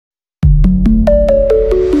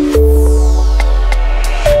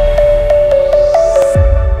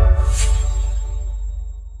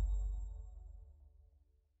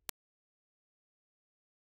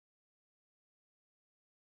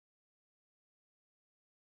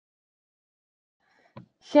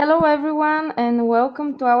Hello everyone and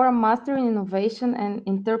welcome to our Master in Innovation and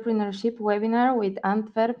Entrepreneurship webinar with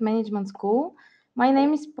Antwerp Management School. My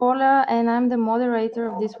name is Paula and I'm the moderator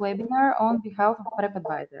of this webinar on behalf of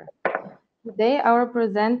PrepAdviser. Today our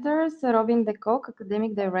presenters, Robin de Kock,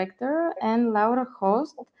 Academic Director, and Laura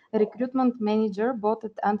Host, Recruitment Manager, both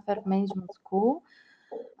at Antwerp Management School,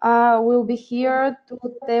 will be here to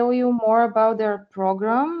tell you more about their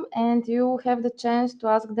program, and you have the chance to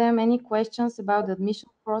ask them any questions about the admission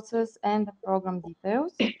process and the program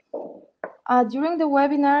details. During the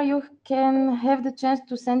webinar, you can have the chance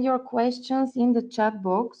to send your questions in the chat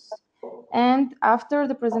box, and after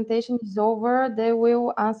the presentation is over, they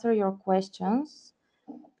will answer your questions.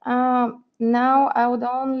 Now, I would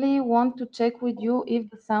only want to check with you if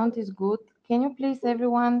the sound is good. Can you please,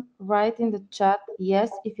 everyone, write in the chat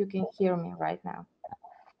yes if you can hear me right now?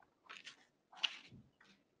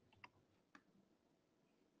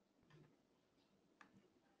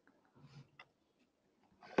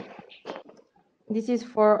 This is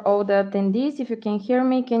for all the attendees. If you can hear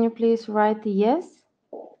me, can you please write yes?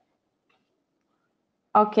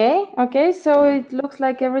 Okay, so it looks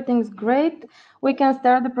like everything's great. We can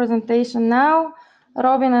start the presentation now.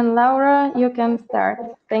 Robin and Laura, you can start.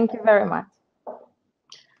 Thank you very much.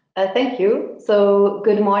 Thank you. So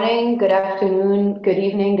good morning, good afternoon, good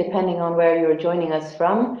evening, depending on where you're joining us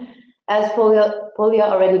from. As Polia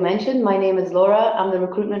already mentioned, my name is Laura. I'm the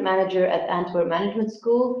recruitment manager at Antwerp Management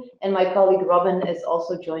School, and my colleague Robin is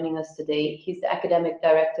also joining us today. He's the academic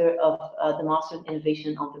director of the Master in Innovation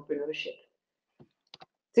and Entrepreneurship.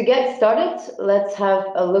 To get started, let's have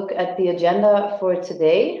a look at the agenda for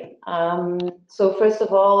today. So first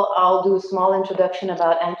of all, I'll do a small introduction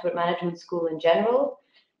about Antwerp Management School in general.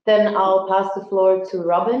 Then I'll pass the floor to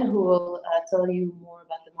Robin, who will tell you more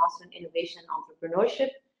about the Master in Innovation and Entrepreneurship.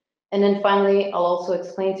 And then finally, I'll also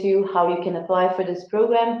explain to you how you can apply for this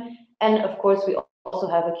program. And of course, we also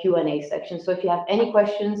have a Q&A section. So if you have any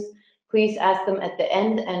questions, please ask them at the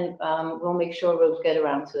end, and we'll make sure we'll get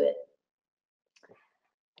around to it.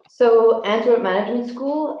 So Antwerp Management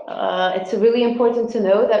School, it's really important to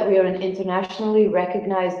know that we are an internationally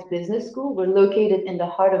recognized business school. We're located in the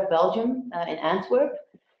heart of Belgium, in Antwerp.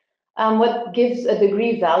 What gives a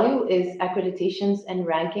degree value is accreditations and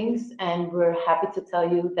rankings, and we're happy to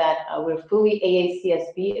tell you that we're fully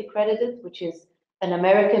AACSB accredited, which is an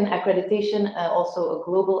American accreditation, also a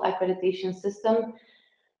global accreditation system.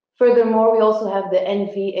 Furthermore, we also have the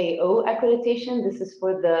NVAO accreditation. This is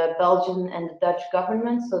for the Belgian and the Dutch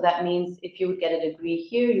government. So that means if you would get a degree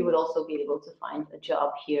here, you would also be able to find a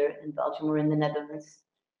job here in Belgium or in the Netherlands.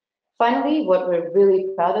 Finally, what we're really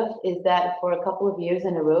proud of is that for a couple of years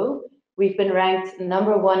in a row, we've been ranked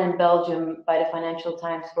 #1 in Belgium by the Financial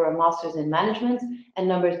Times for a Master's in Management and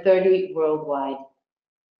number 30 worldwide.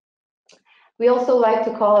 We also like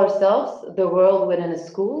to call ourselves the world within a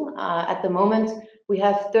school. At the moment, we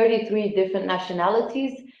have 33 different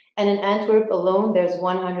nationalities, and in Antwerp alone, there's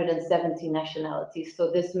 170 nationalities. So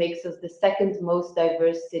this makes us the second most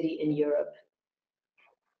diverse city in Europe.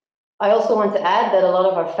 I also want to add that a lot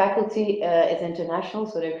of our faculty is international,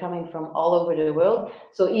 so they're coming from all over the world.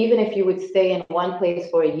 So even if you would stay in one place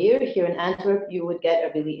for a year here in Antwerp, you would get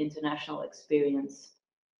a really international experience.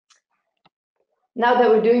 Now that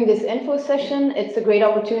we're doing this info session, it's a great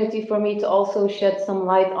opportunity for me to also shed some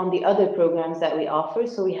light on the other programs that we offer.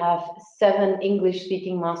 So we have 7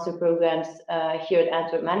 English-speaking master programs here at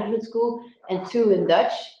Antwerp Management School and 2 in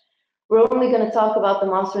Dutch. We're only going to talk about the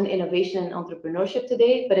Master in Innovation and Entrepreneurship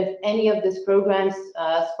today, but if any of these programs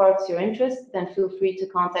sparks your interest, then feel free to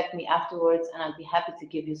contact me afterwards and I'd be happy to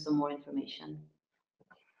give you some more information.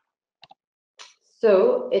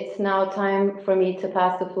 So it's now time for me to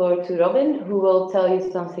pass the floor to Robin, who will tell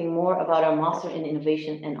you something more about our Master in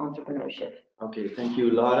Innovation and Entrepreneurship. Okay, thank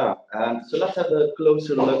you, Laura. So let's have a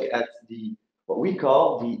closer look at what we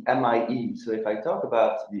call the MIE. So if I talk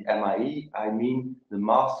about the MIE, I mean the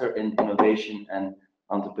Master in Innovation and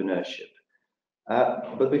Entrepreneurship.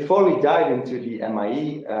 But before we dive into the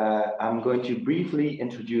MIE, I'm going to briefly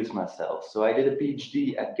introduce myself. So I did a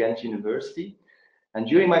PhD at Ghent University. And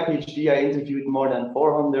during my PhD, I interviewed more than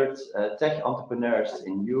 400 tech entrepreneurs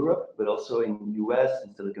in Europe, but also in the US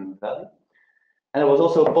and Silicon Valley. And I was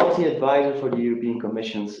also a policy advisor for the European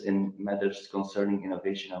Commissions in matters concerning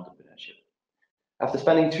innovation and entrepreneurship. After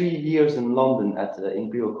spending 3 years in London at the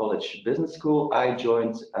Imperial College Business School, I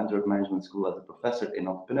joined Antwerp Management School as a professor in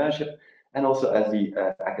entrepreneurship and also as the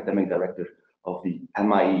academic director of the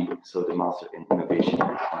MIE, so the Master in Innovation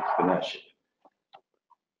and Entrepreneurship.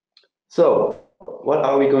 So, what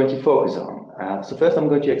are we going to focus on? So first I'm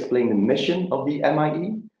going to explain the mission of the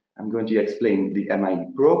MIE, I'm going to explain the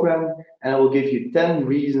MIE program, and I will give you 10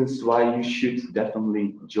 reasons why you should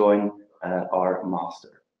definitely join our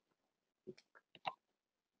master.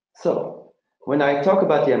 So, when I talk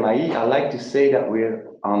about the MIE, I like to say that we're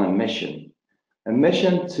on a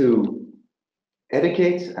mission to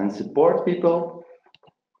educate and support people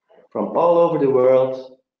from all over the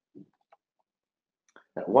world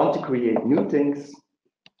that want to create new things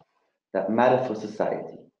that matter for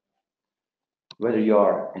society. Whether you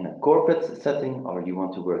are in a corporate setting or you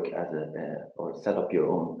want to work as or set up your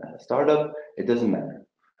own startup, it doesn't matter.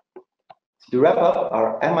 To wrap up,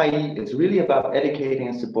 our MIE is really about educating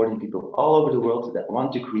and supporting people all over the world that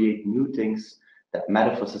want to create new things that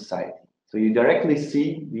matter for society. So you directly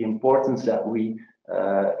see the importance that we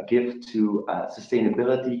give to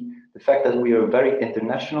sustainability, the fact that we are a very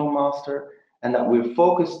international master, and that we're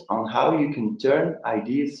focused on how you can turn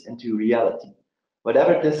ideas into reality.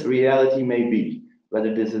 Whatever this reality may be,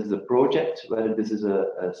 whether this is a project, whether this is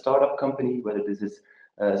a startup company, whether this is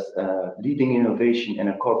leading innovation in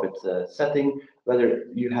a corporate setting, whether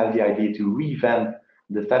you have the idea to revamp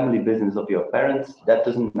the family business of your parents, that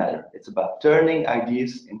doesn't matter. It's about turning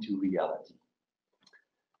ideas into reality.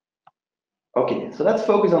 Okay, so let's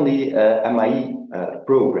focus on the MIE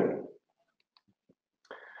program.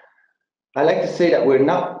 I like to say that we're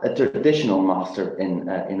not a traditional master in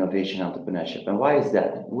innovation entrepreneurship. And why is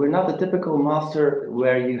that? We're not a typical master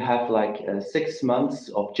where you have like 6 months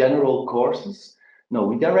of general courses. No,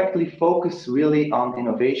 we directly focus really on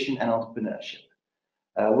innovation and entrepreneurship.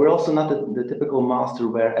 We're also not the typical master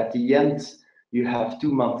where at the end you have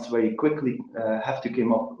 2 months where you quickly have to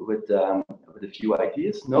come up with a few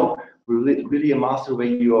ideas. No, we're really a master where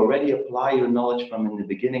you already apply your knowledge from in the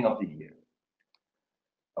beginning of the year.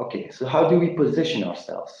 Okay, so how do we position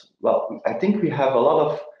ourselves? Well, I think we have a lot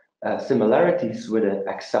of similarities with an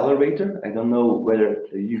accelerator. I don't know whether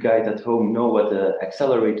you guys at home know what an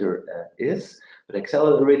accelerator is, but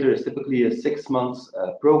accelerator is typically a 6 months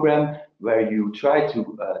program where you try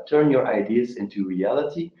to turn your ideas into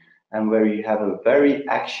reality and where you have a very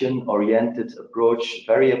action-oriented approach,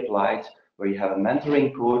 very applied, where you have a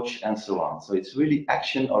mentoring coach and so on. So it's really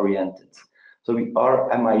action-oriented. So our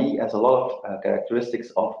MIE has a lot of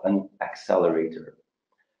characteristics of an accelerator.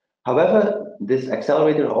 However, this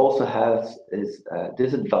accelerator also has its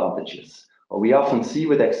disadvantages. What we often see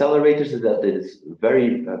with accelerators is that it is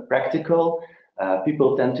very practical.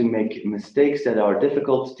 People tend to make mistakes that are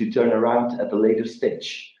difficult to turn around at a later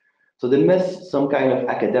stage. So they miss some kind of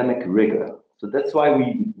academic rigor. So that's why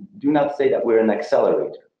we do not say that we're an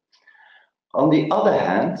accelerator. On the other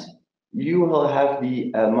hand, you will have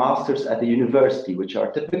the masters at the university, which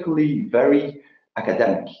are typically very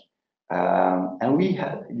academic. And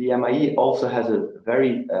the MIE also has a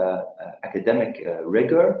very academic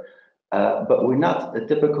rigor, but we're not a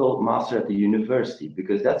typical master at the university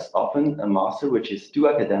because that's often a master which is too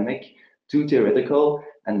academic, too theoretical,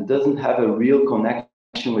 and doesn't have a real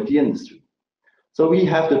connection with the industry. So we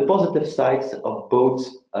have the positive sides of both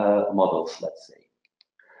models, let's say.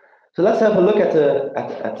 So let's have a look at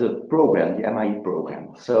the program, the MIE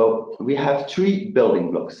program. So we have 3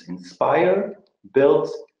 building blocks: inspire, build,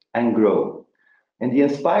 and grow. In the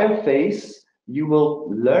inspire phase, you will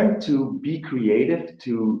learn to be creative,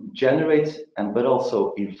 to generate but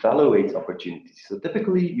also evaluate opportunities. So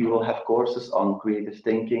typically, you will have courses on creative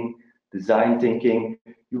thinking, design thinking.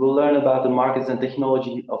 You will learn about the markets and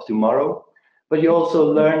technology of tomorrow, but you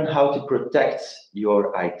also learn how to protect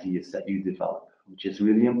your ideas that you develop, which is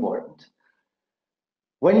really important.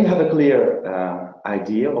 When you have a clear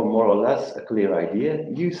idea, or more or less a clear idea,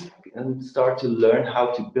 you can start to learn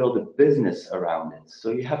how to build a business around it.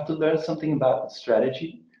 So you have to learn something about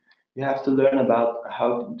strategy. You have to learn about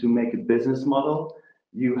how to make a business model.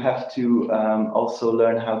 You have to also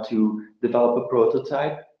learn how to develop a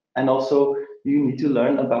prototype. And also you need to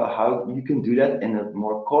learn about how you can do that in a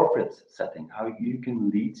more corporate setting, how you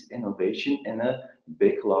can lead innovation in a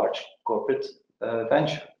big, large corporate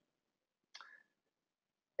venture.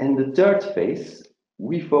 In the third phase,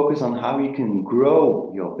 we focus on how you can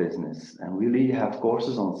grow your business and really have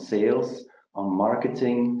courses on sales, on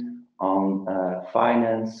marketing, on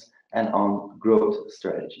finance, and on growth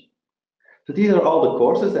strategy. So these are all the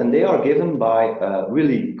courses, and they are given by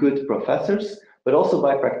really good professors, but also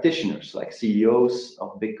by practitioners like CEOs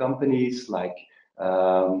of big companies, like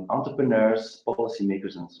entrepreneurs,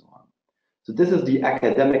 policymakers, and so on. So this is the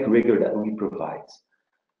academic rigor that we provide.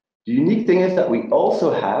 The unique thing is that we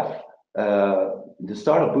also have the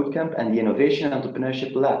Startup Bootcamp and the Innovation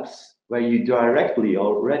Entrepreneurship Labs, where you directly,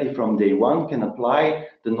 already from day one, can apply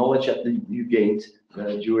the knowledge that you gained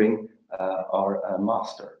during our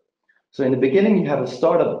master. So in the beginning, you have a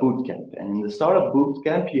startup bootcamp, and in the startup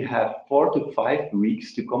bootcamp, you have 4 to 5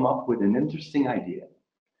 weeks to come up with an interesting idea.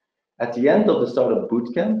 At the end of the startup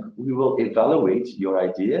bootcamp, we will evaluate your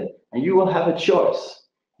idea, and you will have a choice.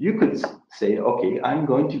 You could say, okay, I'm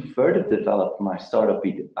going to further develop my startup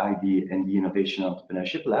idea in the Innovation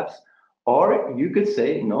Entrepreneurship Labs, or you could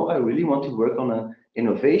say, no, I really want to work on an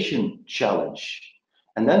innovation challenge.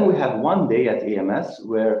 And then we have one day at AMS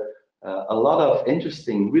where a lot of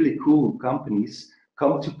interesting, really cool companies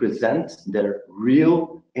come to present their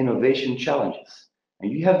real innovation challenges.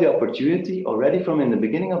 And you have the opportunity already from in the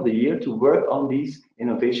beginning of the year to work on these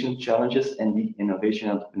innovation challenges and the Innovation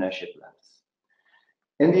Entrepreneurship Labs.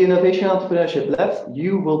 In the Innovation Entrepreneurship Labs,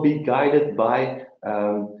 you will be guided by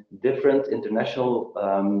different international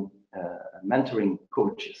mentoring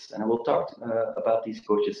coaches. And I will talk about these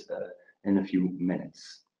coaches in a few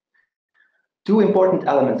minutes. Two important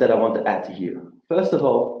elements that I want to add here. First of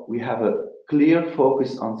all, we have a clear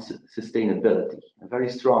focus on sustainability, a very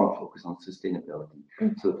strong focus on sustainability.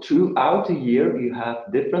 So throughout the year, you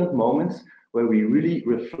have different moments where we really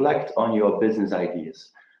reflect on your business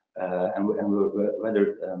ideas and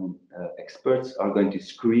whether experts are going to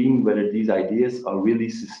screen whether these ideas are really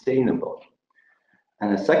sustainable.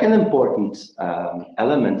 And a second important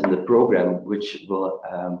element in the program, which will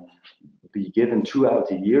be given throughout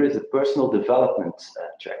the year, is a personal development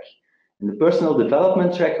track. In the personal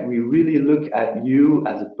development track, we really look at you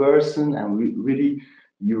as a person, and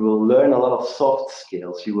you will learn a lot of soft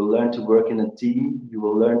skills. You will learn to work in a team. You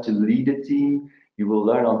will learn to lead a team. You will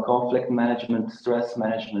learn on conflict management, stress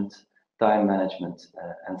management, time management,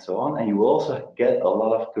 and so on. And you will also get a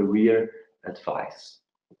lot of career advice.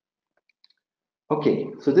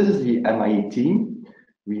 Okay, so this is the MIE team.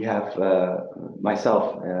 We have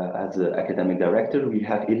myself as the academic director. We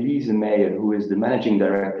have Elise Meijer, who is the managing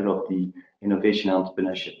director of the Innovation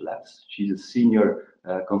Entrepreneurship Labs. She's a senior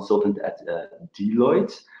consultant at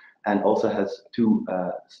Deloitte and also has 2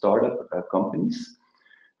 startup companies.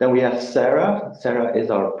 Then we have Sarah. Sarah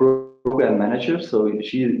is our program manager, so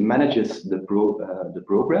she manages the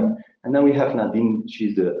program. And then we have Nadine.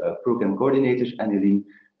 She's the program coordinator, and Eileen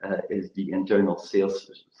is the internal sales.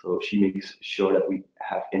 So she makes sure that we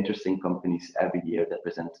have interesting companies every year that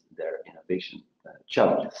present their innovation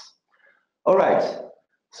challenges. All right,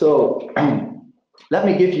 so let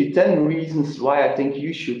me give you 10 reasons why I think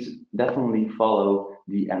you should definitely follow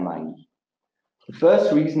the MIE. The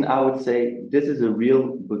first reason I would say, this is a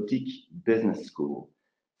real boutique business school.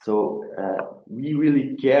 So we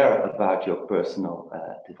really care about your personal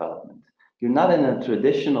development. You're not in a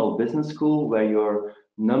traditional business school where you're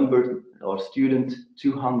number or student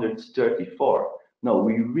 234. No,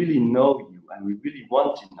 we really know you and we really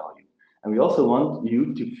want to know you. And we also want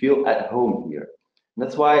you to feel at home here. And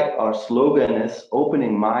that's why our slogan is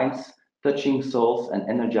opening minds, touching souls, and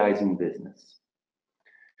energizing business.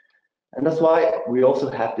 And that's why we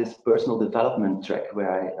also have this personal development track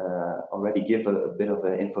where I already give a bit of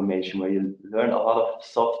information where you learn a lot of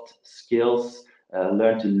soft skills,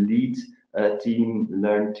 learn to lead a team,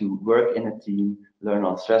 learn to work in a team, learn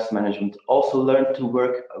on stress management, also learn to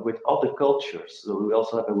work with other cultures. So we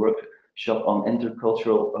also have a workshop on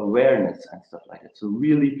intercultural awareness and stuff like that. So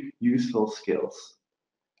really useful skills.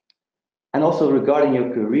 And also regarding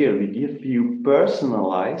your career, we give you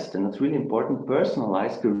personalized, and that's really important,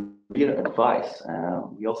 personalized career advice.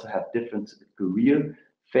 We also have different career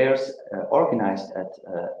fairs organized at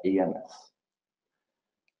AMS.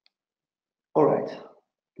 All right.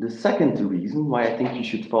 The second reason why I think you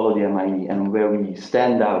should follow the MIE and where we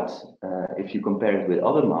stand out if you compare it with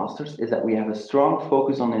other masters is that we have a strong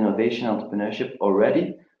focus on innovation entrepreneurship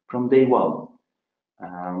already from day one.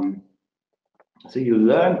 So you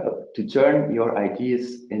learn to turn your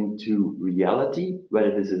ideas into reality, whether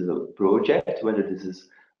this is a project, whether this is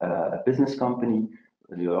a business company,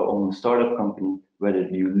 your own startup company, whether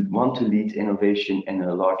you want to lead innovation in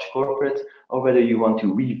a large corporate, or whether you want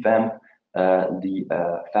to revamp the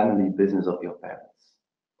family business of your parents.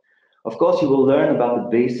 Of course, you will learn about the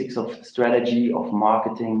basics of strategy, of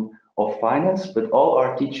marketing, of finance, but all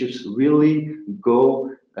our teachers really go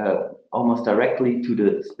almost directly to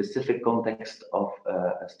the specific context of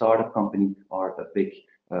a startup company or a big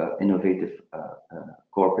innovative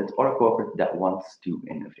corporate or a corporate that wants to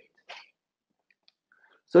innovate.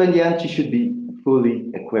 So in the end, you should be fully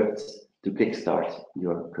equipped to kickstart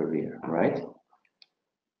your career, right?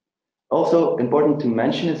 Also important to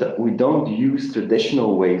mention is that we don't use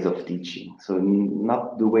traditional ways of teaching. So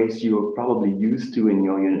not the ways you're probably used to in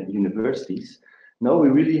your universities. No, we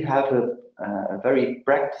really have a very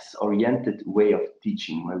practice-oriented way of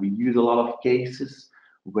teaching, where we use a lot of cases,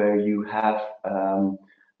 where you have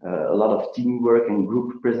a lot of teamwork and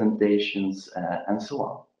group presentations, and so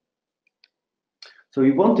on. So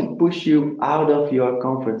we want to push you out of your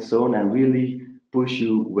comfort zone and really push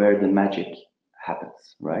you where the magic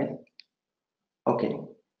happens, right? Okay,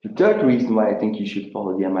 the third reason why I think you should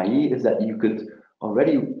follow the MIE is that you could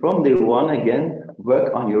already from day one again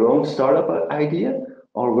work on your own startup idea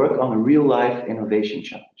or work on a real life innovation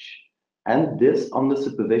challenge. And this under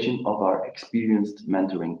supervision of our experienced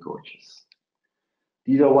mentoring coaches.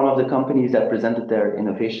 These are one of the companies that presented their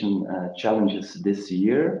innovation challenges this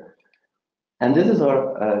year. And this is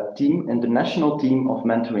our international team of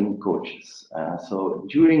mentoring coaches. So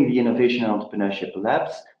during the Innovation and Entrepreneurship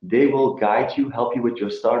Labs, they will guide you, help you with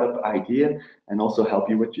your startup idea, and also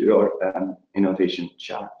help you with your innovation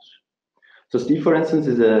challenge. So Steve, for instance,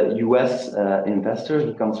 is a US investor.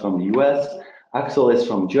 He comes from the US. Axel is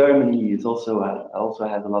from Germany. He also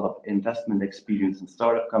has a lot of investment experience in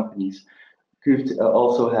startup companies. Kurt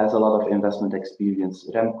also has a lot of investment experience.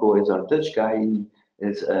 Remco is our Dutch guy. He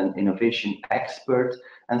is an innovation expert,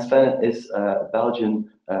 and Sven is a Belgian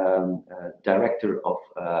director of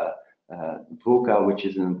VOCA, which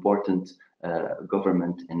is an important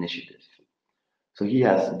government initiative. So he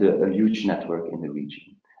has a huge network in the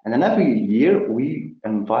region. And then every year we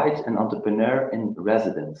invite an entrepreneur in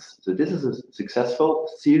residence. So this is a successful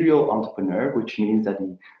serial entrepreneur, which means that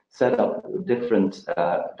he set up different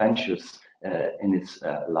ventures in his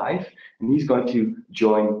life, and he's going to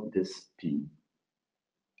join this team.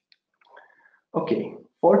 Okay,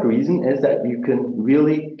 fourth reason is that you can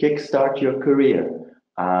really kickstart your career.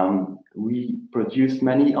 We produced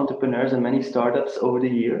many entrepreneurs and many startups over the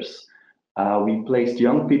years. We placed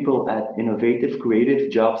young people at innovative, creative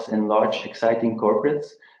jobs in large, exciting corporates,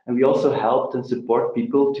 and we also helped and support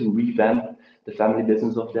people to revamp the family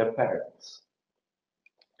business of their parents.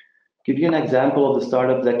 Give you an example of the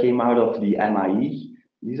startups that came out of the MIE.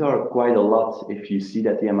 These are quite a lot if you see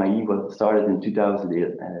that the MIE was started in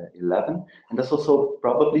 2011. And that's also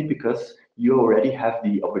probably because you already have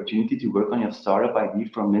the opportunity to work on your startup idea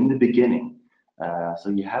from in the beginning. So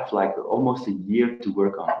you have like almost a year to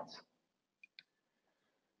work on it.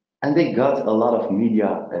 And they got a lot of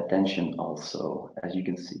media attention also, as you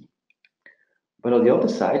can see. But on the other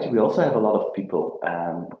side, we also have a lot of people,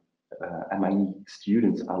 MIE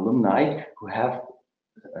students, alumni, who have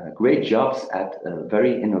great jobs at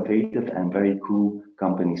very innovative and very cool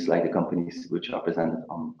companies, like the companies which are presented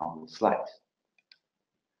on the slide.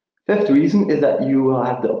 Fifth reason is that you will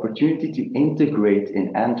have the opportunity to integrate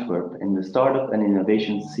in Antwerp, in the startup and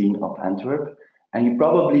innovation scene of Antwerp. And you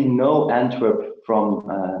probably know Antwerp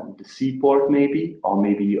from the seaport maybe, or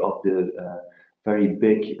maybe of the very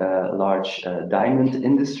big, large diamond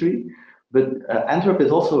industry. But Antwerp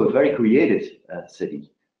is also a very creative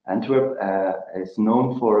city. Antwerp is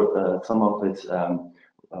known for some of its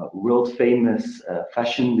world famous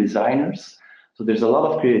fashion designers. So there's a lot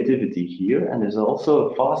of creativity here, and there's also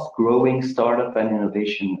a fast growing startup and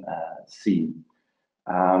innovation scene.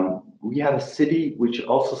 We have a city which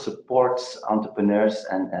also supports entrepreneurs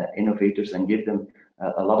and innovators and give them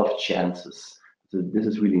a lot of chances. So this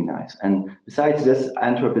is really nice. And besides this,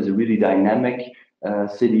 Antwerp is a really dynamic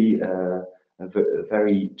city, a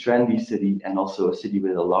very trendy city, and also a city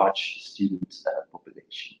with a large student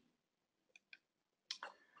population.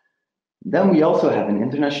 Then we also have an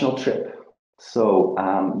international trip. So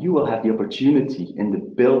you will have the opportunity in the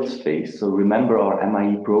build phase. So remember our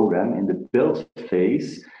MIE program. In the build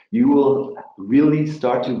phase, you will really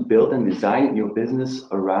start to build and design your business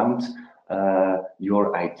around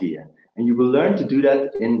your idea. And you will learn to do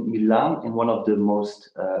that in Milan, in one of the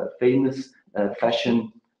most famous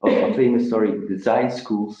design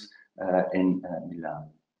schools in Milan.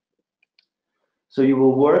 So you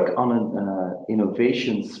will work on an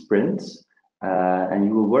innovation sprint, and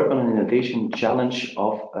you will work on an innovation challenge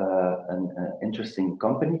of an interesting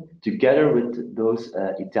company together with those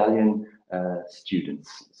Italian students.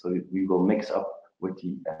 So we will mix up with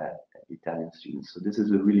the Italian students. So this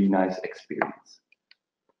is a really nice experience.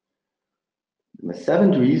 The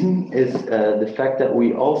seventh reason is the fact that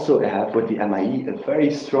we also have with the MIE a very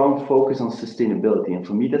strong focus on sustainability. And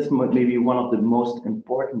for me, that's maybe one of the most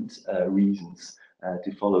important reasons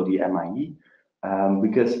to follow the MIE.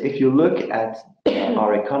 Because if you look at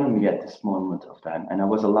our economy at this moment of time, and I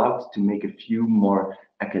was allowed to make a few more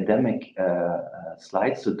academic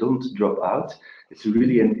slides, so don't drop out. It's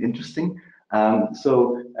really interesting.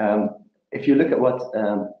 If you look at what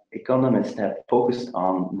economists have focused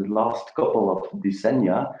on the last couple of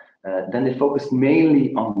decennia, then they focused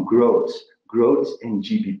mainly on growth in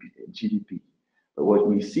GDP. But what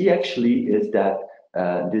we see actually is that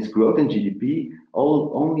this growth in GDP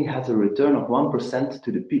only has a return of 1%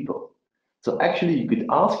 to the people. So actually, you could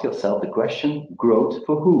ask yourself the question, growth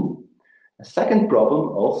for who? A second problem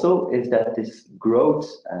also is that this growth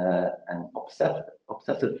and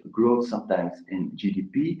obsessive growth sometimes in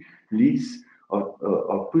GDP leads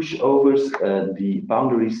or pushovers the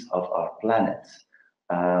boundaries of our planet.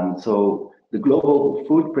 So the global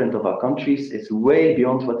footprint of our countries is way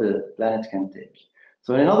beyond what the planet can take.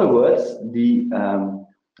 So in other words, the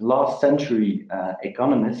last century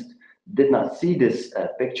economist did not see this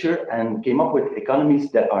picture and came up with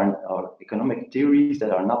economies that are, or economic theories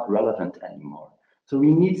that are not relevant anymore. So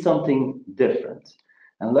we need something different.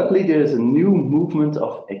 And luckily there is a new movement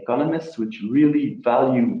of economists which really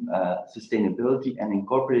value sustainability and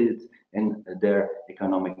incorporate it in their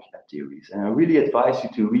economic theories. And I really advise you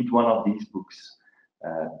to read one of these books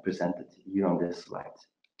presented here on this slide.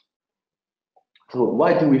 So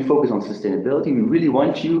why do we focus on sustainability? We really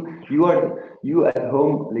want you at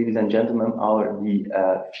home, ladies and gentlemen, are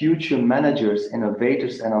the future managers,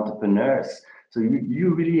 innovators, and entrepreneurs. So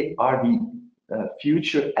you really are the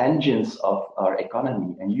future engines of our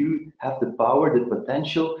economy, and you have the power, the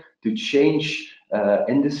potential to change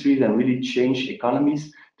industries and really change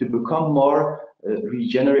economies to become more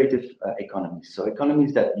regenerative economies. So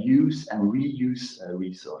economies that use and reuse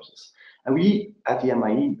resources. And we at the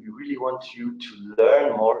MIE, we really want you to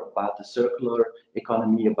learn more about the circular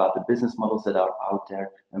economy, about the business models that are out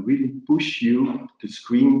there, and really push you to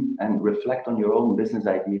screen and reflect on your own business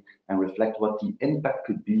idea and reflect what the impact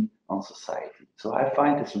could be on society. So I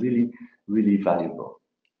find this really, really valuable.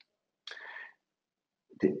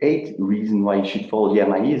 The eighth reason why you should follow the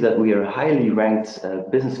MIE is that we are a highly ranked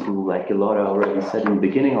business school, like Laura already said in the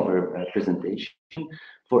beginning of her presentation.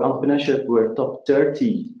 For entrepreneurship, we're top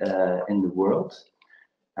 30 in the world,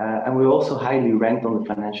 and we're also highly ranked on the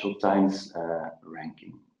Financial Times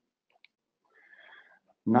ranking.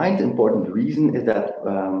 Ninth important reason is that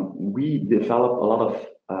we develop a lot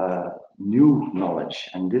of new knowledge,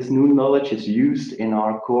 and this new knowledge is used in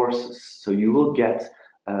our courses. So you will get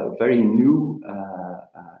very new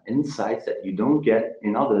insights that you don't get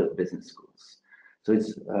in other business schools. So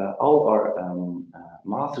it's all our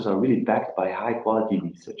masters are really backed by high quality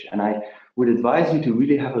research. And I would advise you to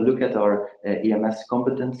really have a look at our AMS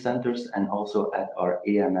competence centers and also at our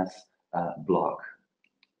AMS blog.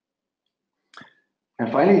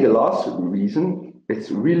 And finally, the last reason, it's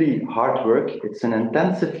really hard work. It's an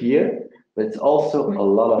intensive year, but it's also a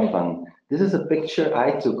lot of fun. This is a picture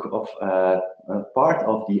I took of part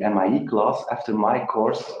of the MIE class after my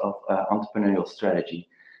course of entrepreneurial strategy.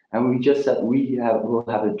 And we just said we'll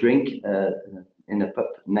have a drink in a pub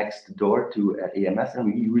next door to AMS,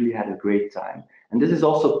 and we really had a great time. And this is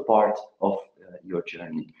also part of your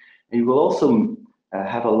journey. And you will also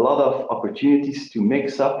have a lot of opportunities to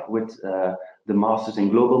mix up with the Masters in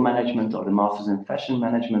Global Management or the Masters in Fashion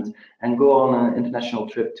Management and go on an international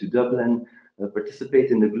trip to Dublin,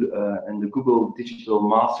 participate in the Google Digital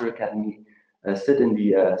Master Academy, sit in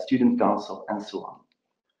the Student Council, and so on.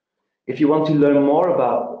 If you want to learn more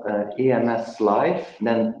about AMS Live,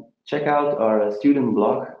 then check out our student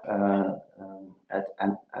blog at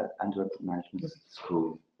Antwerp Management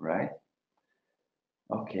School, right?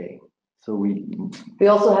 Okay, so we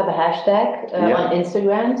also have a hashtag on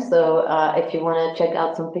Instagram. So if you want to check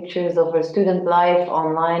out some pictures of our student life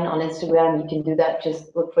online on Instagram, you can do that.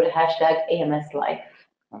 Just look for the hashtag AMS Live.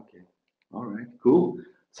 Okay, all right, cool.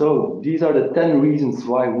 So these are the 10 reasons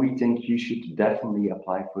why we think you should definitely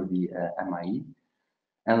apply for the MIE.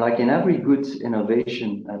 And like in every good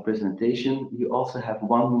innovation presentation, you also have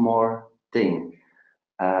one more thing,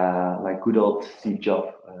 like good old Steve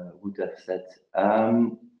Jobs would have said.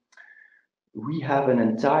 We have an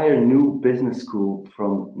entire new business school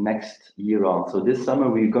from next year on. So this summer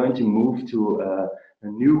we're going to move to a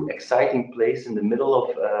new exciting place in the middle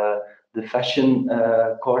of the fashion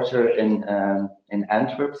quarter in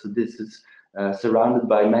Antwerp. So this is surrounded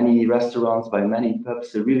by many restaurants, by many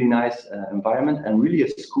pubs, a really nice environment, and really a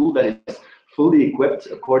school that is fully equipped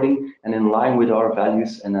according and in line with our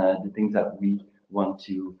values and the things that we want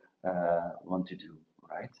to do,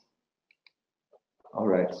 right? All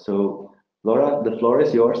right, so Laura, the floor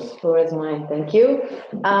is yours. The floor is mine, thank you.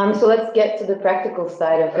 So let's get to the practical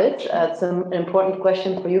side of it. It's an important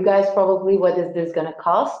question for you guys probably. What is this going to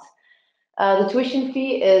cost? The tuition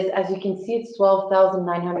fee is, as you can see, it's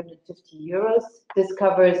 12,950 euros. This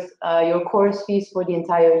covers your course fees for the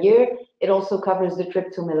entire year. It also covers the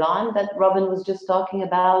trip to Milan that Robin was just talking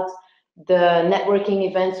about, the networking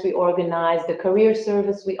events we organize, the career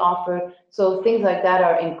service we offer. So things like that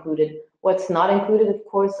are included. What's not included, of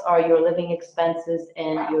course, are your living expenses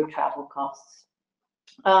and your travel costs.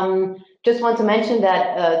 Just want to mention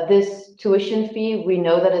that this tuition fee, we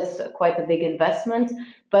know that it's quite a big investment,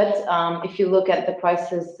 but if you look at the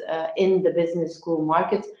prices in the business school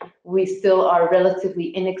market, we still are relatively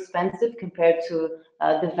inexpensive compared to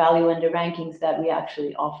the value and the rankings that we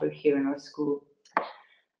actually offer here in our school.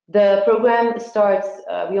 The program starts,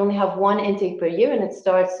 we only have one intake per year, and it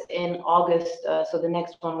starts in August, so the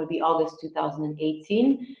next one would be August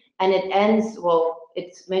 2018, and it ends, well,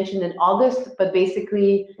 it's mentioned in August, but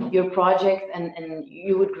basically your project, and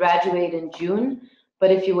you would graduate in June,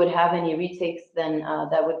 but if you would have any retakes, then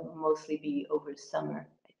that would mostly be over summer,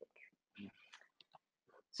 I think.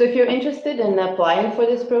 So if you're interested in applying for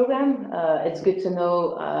this program, it's good to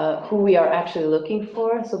know who we are actually looking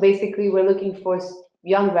for. So basically, we're looking for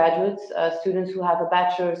young graduates, students who have a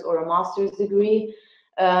bachelor's or a master's degree.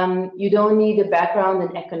 You don't need a background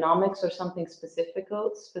in economics or something specific.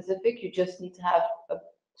 You just need to have a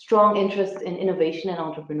strong interest in innovation and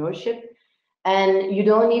entrepreneurship. And you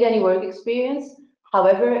don't need any work experience.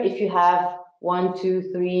 However, if you have 1,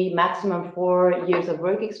 2, 3, maximum 4 years of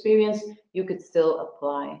work experience, you could still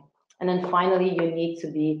apply. And then finally, you need to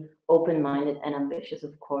be open-minded and ambitious,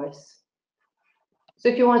 of course. So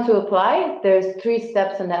if you want to apply, there's 3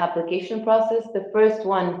 steps in the application process. The first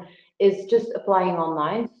one is just applying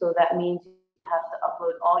online. So that means you have to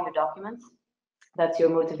upload all your documents. That's your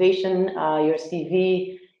motivation, your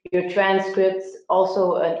CV, your transcripts,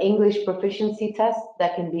 also an English proficiency test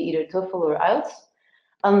that can be either TOEFL or IELTS,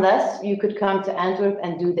 unless you could come to Antwerp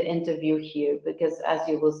and do the interview here, because as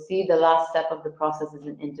you will see, the last step of the process is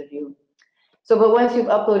an interview. So, but once you've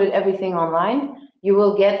uploaded everything online, you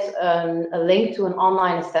will get a link to an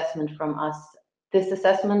online assessment from us. This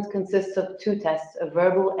assessment consists of 2 tests, a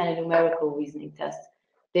verbal and a numerical reasoning test.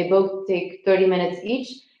 They both take 30 minutes each,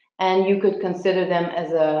 and you could consider them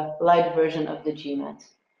as a light version of the GMAT.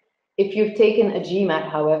 If you've taken a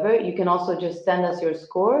GMAT, however, you can also just send us your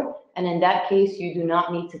score, and in that case, you do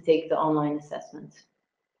not need to take the online assessment.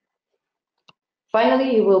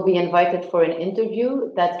 Finally, you will be invited for an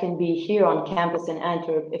interview that can be here on campus in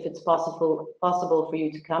Antwerp if it's possible for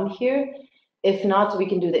you to come here. If not, we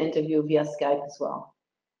can do the interview via Skype as well.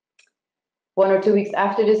 1 or 2 weeks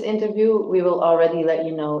after this interview, we will already let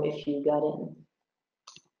you know if you got in.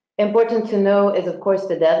 Important to know is, of course,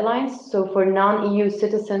 the deadlines. So for non-EU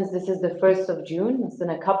citizens, this is the 1st of June. It's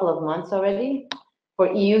in a couple of months already.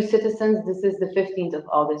 For EU citizens, this is the 15th of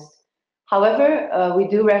August. However, we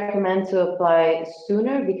do recommend to apply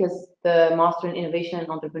sooner because the Master in Innovation and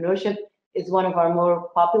Entrepreneurship is one of our more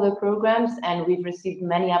popular programs, and we've received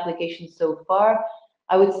many applications so far.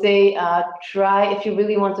 I would say try, if you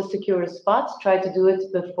really want to secure a spot, try to do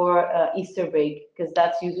it before Easter break, because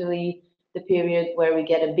that's usually the period where we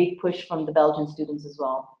get a big push from the Belgian students as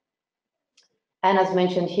well. And as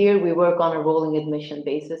mentioned here, we work on a rolling admission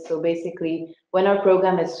basis. So basically, when our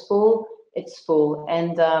program is full, it's full.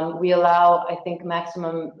 And we allow, I think,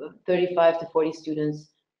 maximum 35 to 40 students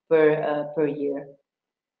per year.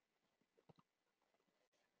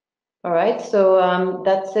 All right, so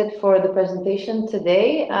that's it for the presentation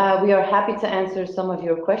today. We are happy to answer some of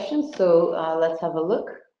your questions, so let's have a look.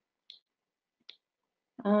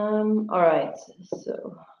 All right,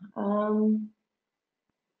 so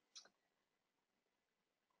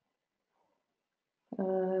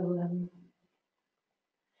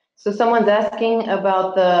so someone's asking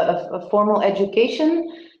about the formal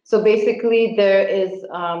education. So basically, there is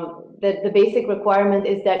the basic requirement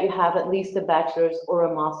is that you have at least a bachelor's or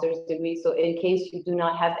a master's degree. So in case you do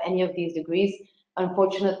not have any of these degrees,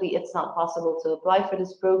 unfortunately, it's not possible to apply for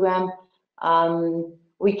this program.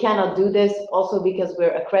 We cannot do this also because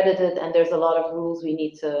we're accredited and there's a lot of rules we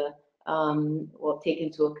need to take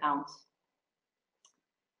into account.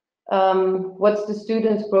 What's the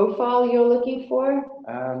student's profile you're looking for?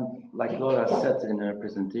 Like Laura said in her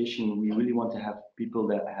presentation, we really want to have people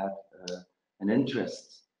that have an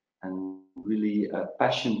interest and really a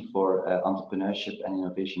passion for entrepreneurship and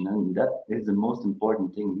innovation. And that is the most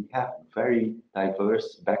important thing. We have very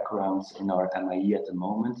diverse backgrounds in our MIE at the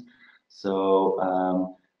moment.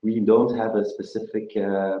 So we don't have a specific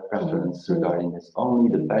preference regarding this.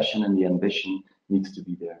 Only the passion and the ambition needs to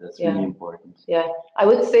be there. That's really important. Yeah, I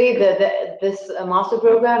would say that this master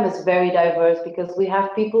program is very diverse because we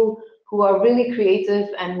have people who are really creative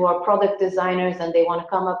and who are product designers and they want to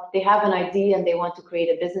come up, they have an idea and they want to create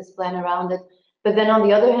a business plan around it. But then on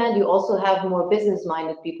the other hand, you also have more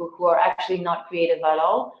business-minded people who are actually not creative at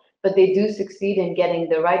all, but they do succeed in getting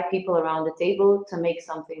the right people around the table to make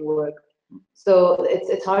something work. So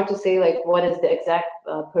it's hard to say like what is the exact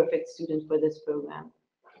perfect student for this program.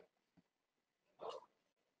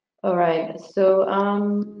 All right, so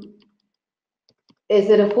Is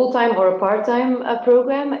it a full-time or a part-time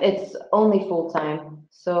program? It's only full-time.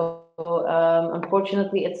 So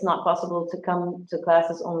unfortunately, it's not possible to come to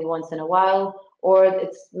classes only once in a while, or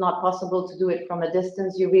it's not possible to do it from a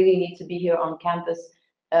distance. You really need to be here on campus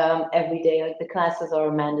every day. Like the classes are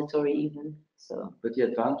mandatory even. So. But the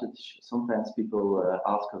advantage, sometimes people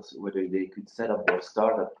ask us whether they could set up their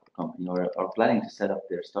startup company or are planning to set up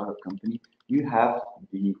their startup company. You have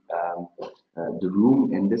the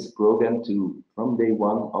room in this program to, from day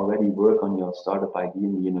one, already work on your startup idea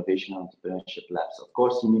in the Innovation Entrepreneurship Labs. Of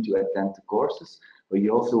course, you need to attend the courses, but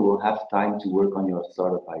you also will have time to work on your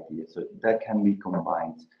startup idea. So that can be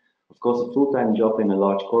combined. Of course, a full-time job in a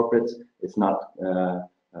large corporate is not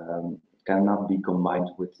cannot be combined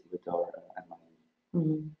with our MIE.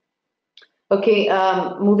 Mm-hmm. Okay,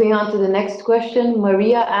 moving on to the next question.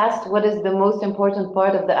 Maria asked, what is the most important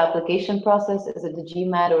part of the application process? Is it the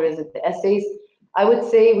GMAT or is it the essays? I would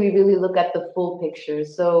say we really look at the full picture.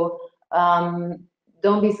 So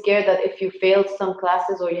don't be scared that if you failed some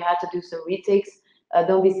classes or you had to do some retakes,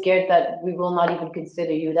 don't be scared that we will not even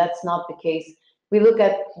consider you. That's not the case. We look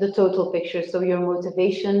at the total picture. So your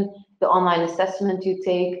motivation, the online assessment you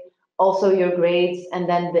take, also your grades, and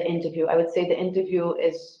then the interview. I would say the interview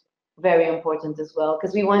is very important as well,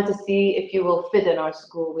 because we want to see if you will fit in our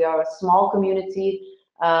school. We are a small community,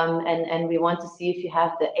 and we want to see if you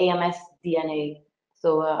have the AMS DNA.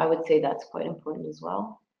 So I would say that's quite important as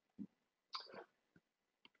well.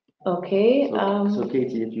 Okay. So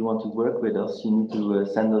Katie, if you want to work with us, you need to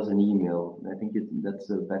send us an email. I think that's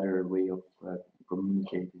a better way of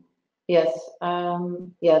communicating. Yes.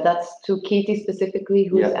 Yeah, that's to Katie specifically,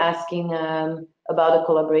 who's asking about a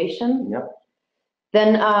collaboration. Yep.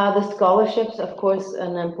 Then the scholarships, of course,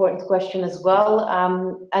 an important question as well.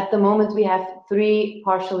 At the moment, we have 3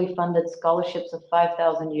 partially funded scholarships of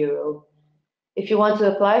 €5,000. If you want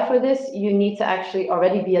to apply for this, you need to actually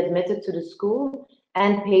already be admitted to the school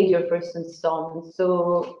and paid your first installment.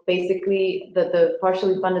 So basically, the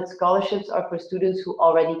partially funded scholarships are for students who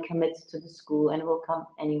already commit to the school and will come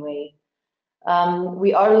anyway.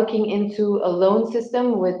 We are looking into a loan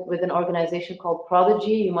system with an organization called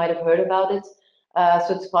Prodigy. You might have heard about it. So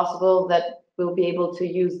it's possible that we'll be able to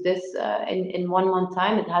use this in 1 month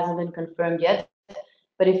time. It hasn't been confirmed yet.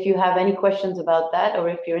 But if you have any questions about that, or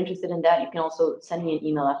if you're interested in that, you can also send me an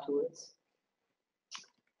email afterwards.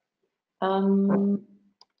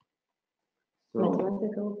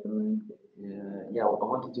 Mathematical. Yeah, I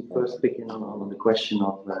wanted to first pick in on the question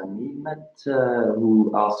of Nimet,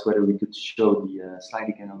 who asked whether we could show the slide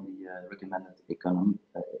again on the recommended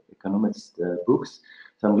economist books.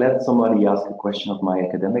 So I'm glad somebody asked a question of my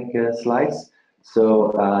academic slides.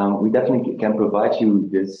 So we definitely can provide you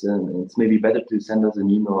this. It's maybe better to send us an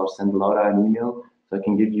email or send Laura an email, so I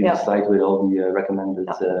can give you the slide with all the recommended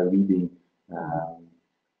reading.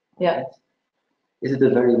 Right. Is it a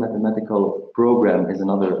very mathematical program is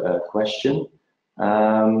another question.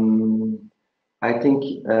 I think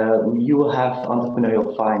you will have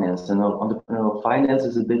entrepreneurial finance, and entrepreneurial finance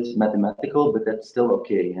is a bit mathematical, but that's still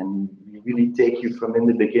okay. And we really take you from in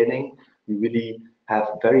the beginning. We really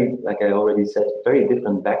have very, like I already said, very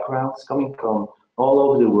different backgrounds coming from all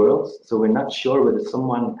over the world. So we're not sure whether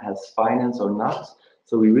someone has finance or not.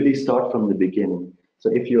 So we really start from the beginning. So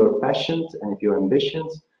if you're passionate and if you're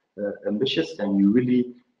ambitious, then you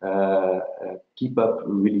really keep up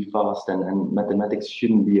really fast, and mathematics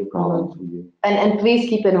shouldn't be a problem for you. And please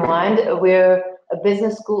keep in mind, we're a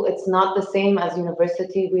business school. It's not the same as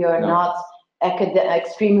university. We are not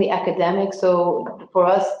extremely academic. So for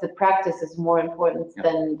us, the practice is more important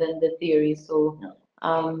than the theory. So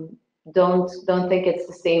don't think it's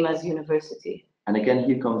the same as university. And again,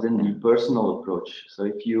 here comes in the personal approach. So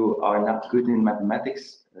if you are not good in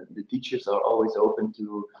mathematics, the teachers are always open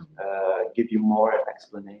to give you more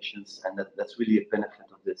explanations, and that's really a benefit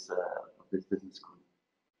of this business school.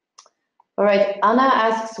 All right, Anna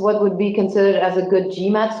asks what would be considered as a good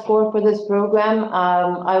GMAT score for this program.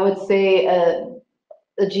 I would say a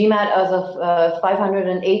GMAT as of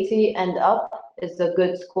 580 and up is a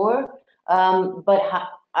good score. But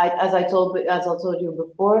as I told you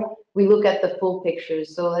before, we look at the full picture.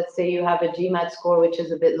 So let's say you have a GMAT score which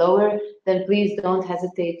is a bit lower, then please don't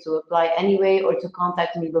hesitate to apply anyway or to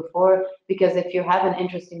contact me before, because if you have an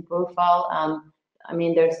interesting profile, I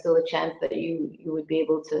mean, there's still a chance that you would be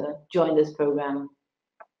able to join this program.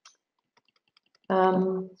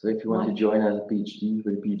 So if you want to join as a PhD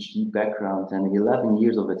with a PhD background and 11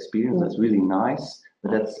 years of experience, that's really nice.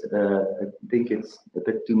 But that's I think it's a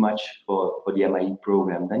bit too much for the MIE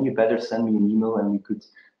program. Then you better send me an email and we could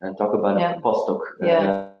talk about a postdoc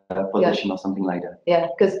position or something like that. Yeah,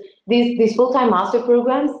 because these full-time master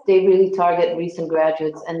programs, they really target recent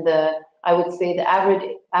graduates, and I would say the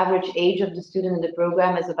average age of the student in the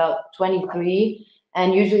program is about 23,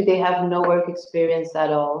 and usually they have no work experience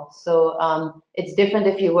at all. So it's different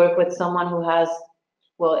if you work with someone who has,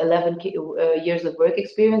 well, 11 years of work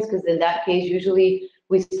experience, because in that case, usually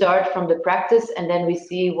we start from the practice and then we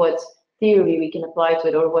see what theory we can apply to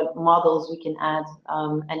it or what models we can add,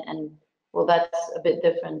 and well, that's a bit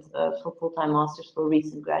different for full-time masters for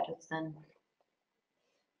recent graduates then.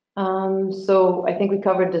 So I think we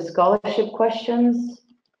covered the scholarship questions.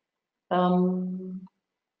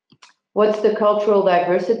 What's the cultural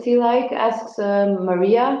diversity like, asks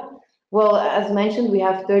Maria. Well, as mentioned, we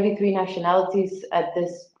have 33 nationalities at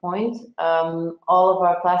this point. All of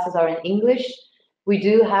our classes are in English. We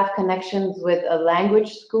do have connections with a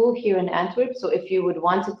language school here in Antwerp, so if you would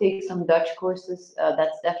want to take some Dutch courses,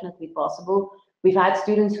 that's definitely possible. We've had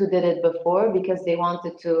students who did it before because they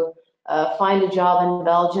wanted to find a job in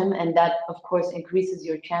Belgium, and that, of course, increases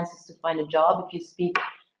your chances to find a job if you speak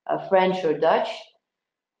French or Dutch.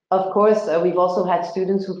 Of course, we've also had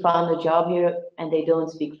students who found a job here and they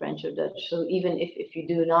don't speak French or Dutch. So even if you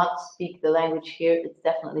do not speak the language here, it's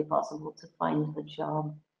definitely possible to find a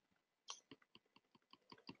job.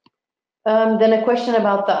 Then a question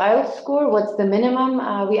about the IELTS score. What's the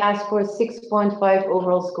minimum? We ask for 6.5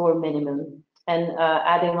 overall score minimum. And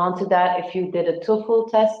adding on to that, if you did a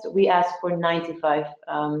TOEFL test, we ask for 95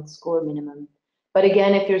 score minimum. But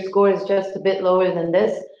again, if your score is just a bit lower than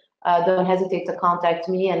this, don't hesitate to contact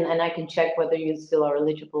me and I can check whether you still are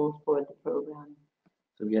eligible for the program.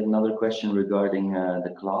 So we had another question regarding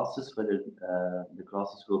the classes, whether the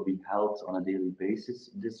classes will be held on a daily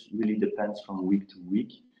basis. This really depends from week to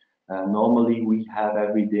week. Normally we have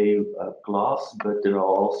every day a class, but there are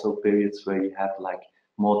also periods where you have like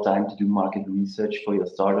more time to do market research for your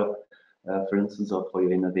startup, for instance, or for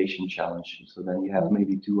your innovation challenge. So then you have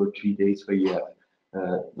maybe 2 or 3 days where you have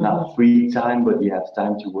not free time, but you have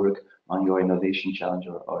time to work on your innovation challenge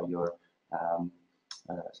or your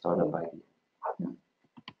startup idea.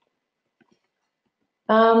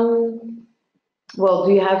 Well,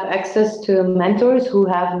 do you have access to mentors who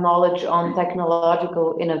have knowledge on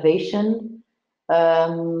technological innovation?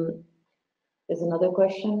 Is another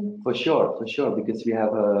question. For sure, because we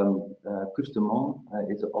have Kurt de Mon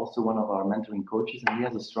is also one of our mentoring coaches, and he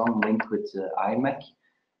has a strong link with IMEC.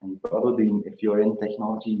 And probably if you're in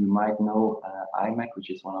technology, you might know IMEC, which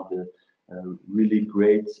is one of the really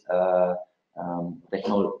great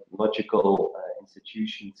technological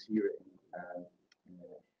institutions here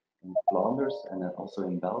in Flanders and also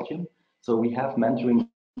in Belgium. So we have mentoring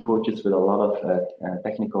coaches with a lot of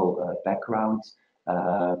technical backgrounds.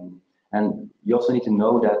 And you also need to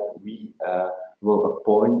know that we will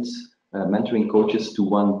appoint mentoring coaches to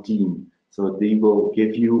one team. So they will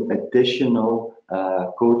give you additional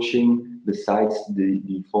coaching besides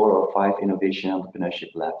the 4 or 5 innovation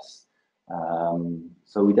entrepreneurship labs.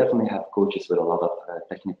 So we definitely have coaches with a lot of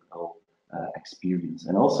technical experience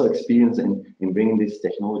and also experience in bringing these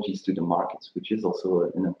technologies to the markets, which is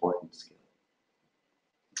also an important skill.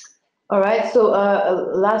 All right, so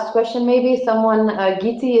last question maybe. Someone,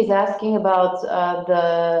 Giti, is asking about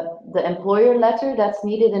the employer letter that's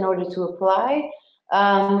needed in order to apply.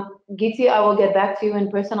 Giti, I will get back to you in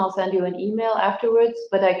person. I'll send you an email afterwards,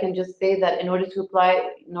 but I can just say that in order to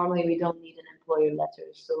apply, normally we don't need an employer letter.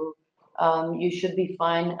 So you should be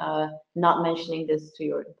fine not mentioning this to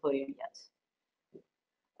your employer yet.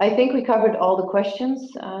 I think we covered all the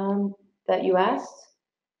questions that you asked.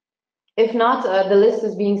 If not, the list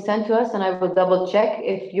is being sent to us and I will double check.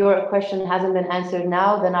 If your question hasn't been answered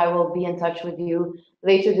now, then I will be in touch with you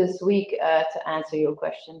later this week to answer your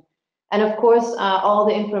question. And of course, all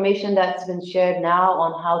the information that's been shared now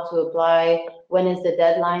on how to apply, when is the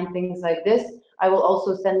deadline, things like this, I will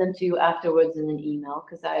also send them to you afterwards in an email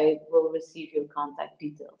because I will receive your contact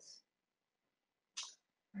details.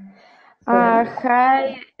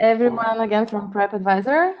 Hi, everyone, again from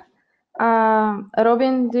PrepAdviser.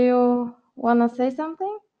 Robin, do you want to say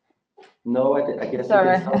something? No, I guess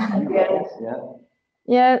Sorry. you can start. Yeah.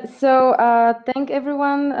 Yeah, so thank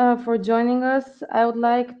everyone for joining us. I would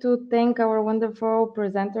like to thank our wonderful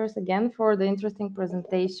presenters again for the interesting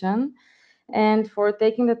presentation and for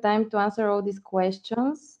taking the time to answer all these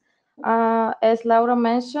questions. As Laura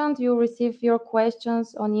mentioned, you receive your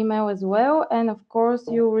questions on email as well. And of course,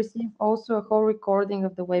 you receive also a whole recording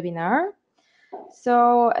of the webinar.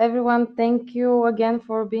 So everyone, thank you again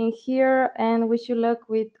for being here and wish you luck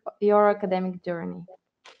with your academic journey.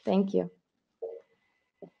 Thank you.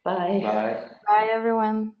 Bye. Bye. Bye,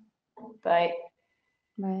 everyone. Bye.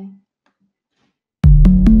 Bye.